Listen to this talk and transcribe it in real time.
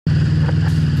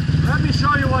Let me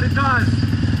show you what it does.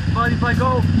 But if I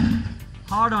go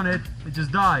hard on it, it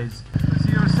just dies.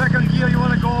 See, your second gear, you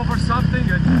want to go over something.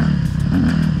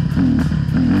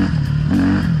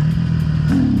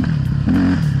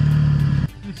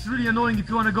 It's really annoying if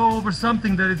you want to go over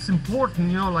something that it's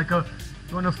important, you know, like you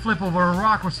want to flip over a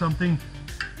rock or something.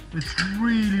 It's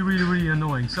really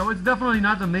annoying. So it's definitely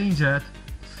not the main jet.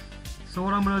 So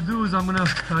what I'm gonna do is I'm gonna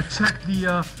check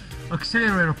the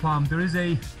accelerator pump. There is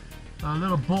a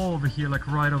little ball over here, like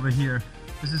right over here.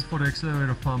 This is for the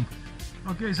accelerator pump.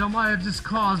 Okay, so I might have just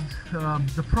caused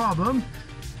the problem.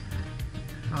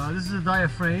 This is a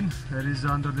diaphragm that is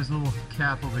under this little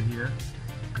cap over here,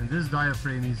 and this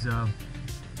diaphragm is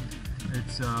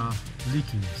it's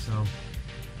leaking. So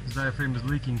this diaphragm is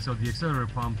leaking, so the accelerator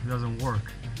pump doesn't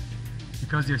work.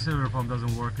 Because the accelerator pump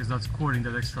doesn't work, it's not squirting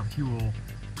that extra fuel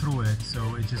through it,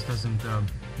 so it just doesn't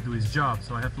do its job.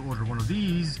 So I have to order one of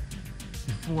these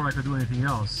before I could do anything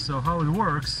else. So how it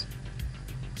works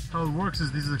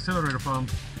is this accelerator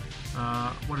pump,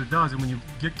 what it does is when you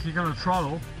kick on the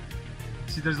throttle,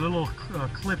 see there's a little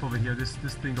clip over here, this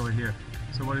thing over here.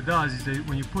 So what it does is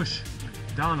when you push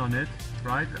down on it,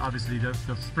 right, obviously the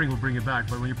spring will bring it back,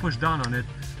 but when you push down on it,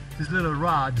 this little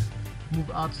rod moves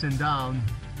ups and down,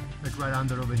 like right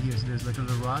under over here. So there's like a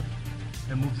little rod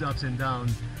and moves ups and down,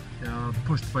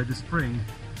 pushed by the spring,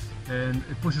 and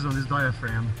it pushes on this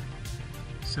diaphragm.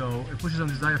 So it pushes on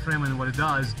this diaphragm, and what it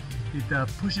does, it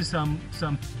pushes a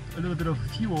little bit of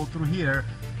fuel through here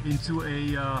into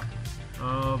a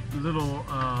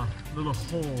little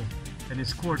hole, and it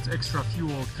squirts extra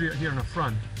fuel here in the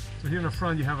front. So here in the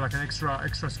front you have like an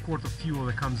extra squirt of fuel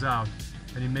that comes out,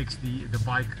 and it makes the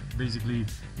bike basically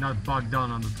not bog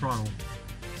down on the throttle.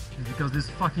 It's because this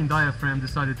fucking diaphragm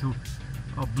decided to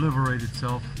obliterate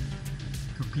itself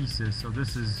to pieces. So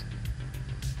this is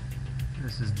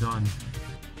done.